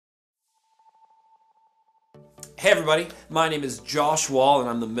Hey everybody, my name is Josh Wall and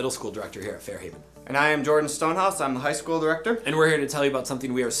I'm the middle school director here at Fairhaven. And I am Jordan Stonehouse, I'm the high school director. And we're here to tell you about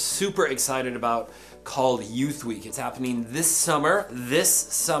something we are super excited about called Youth Week. It's happening this summer,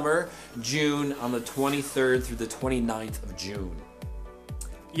 June, on the 23rd through the 29th of June.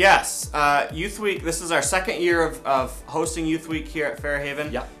 Yes, Youth Week, this is our second year of hosting Youth Week here at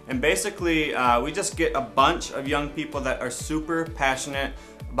Fairhaven. Yep. And basically, we just get a bunch of young people that are super passionate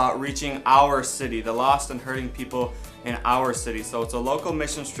about reaching our city, the lost and hurting people in our city. So it's a local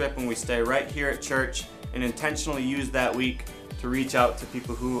mission trip and we stay right here at church and intentionally use that week to reach out to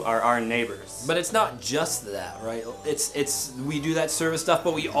people who are our neighbors. But it's not just that, right? We do that service stuff,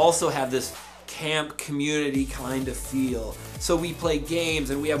 but we also have this camp community kind of feel. So we play games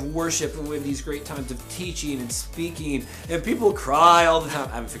and we have worship and we have these great times of teaching and speaking, and people cry all the time.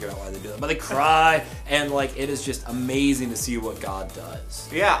 I haven't figured out why they do that, but they cry, and like it is just amazing to see what God does.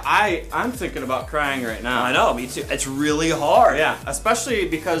 Yeah, I'm thinking about crying right now. I know, me too. It's really hard. Yeah, especially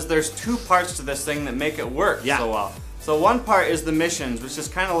because there's two parts to this thing that make it work so well. So one part is the missions, which is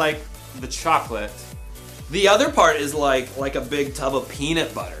kind of like the chocolate. The other part is like a big tub of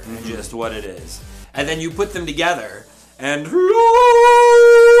peanut butter, just what it is. And then you put them together, and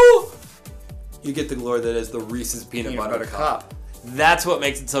you get the glory that is the Reese's peanut butter cup. That's what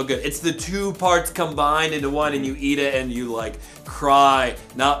makes it so good. It's the two parts combined into one, and you eat it and you like cry,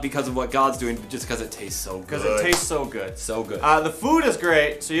 not because of what God's doing, but just because it tastes so good. Because it tastes so good. So good. The food is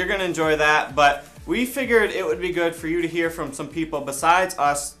great, so you're gonna enjoy that, but we figured it would be good for you to hear from some people besides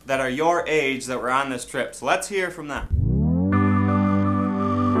us that are your age that were on this trip. So let's hear from them.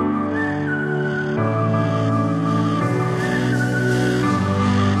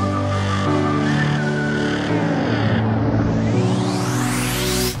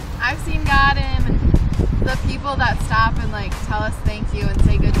 I've seen God in the people that stop and like tell us thank you and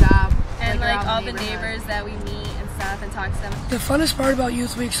say good job. And like all the neighbors that we meet and stuff and talk to them. The funnest part about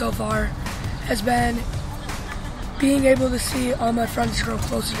Youth Week so far has been being able to see all my friends grow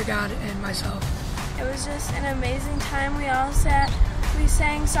closer to God and myself. It was just an amazing time. We all sat, we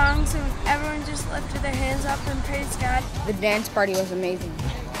sang songs, and everyone just lifted their hands up and praised God. The dance party was amazing.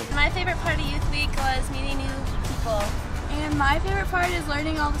 My favorite part of Youth Week was meeting new people. And my favorite part is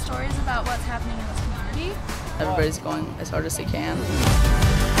learning all the stories about what's happening in this community. Everybody's going as hard as they can.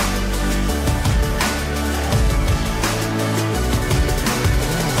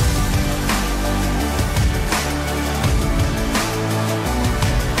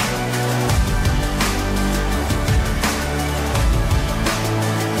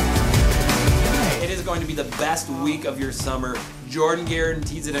 Going to be the best week of your summer. Jordan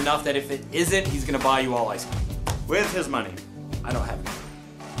guarantees it enough that if it isn't, he's going to buy you all ice cream. With his money. I don't have any.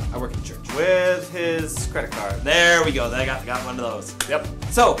 I work in church. With his credit card. There we go. I got one of those. Yep.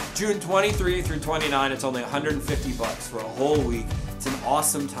 So, June 23 through 29, it's only $150 for a whole week. It's an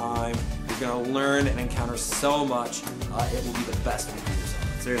awesome time. You're going to learn and encounter so much. It will be the best week of your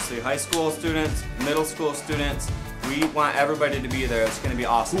summer. Seriously, high school students, middle school students, we want everybody to be there. It's going to be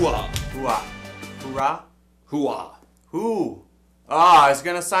awesome. Hoo-ah. Hoo-ah. Hoorah? Hoo-ah. Who? I was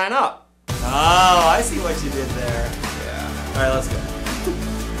gonna sign up. Oh, I see what you did there. Yeah. All right, let's go.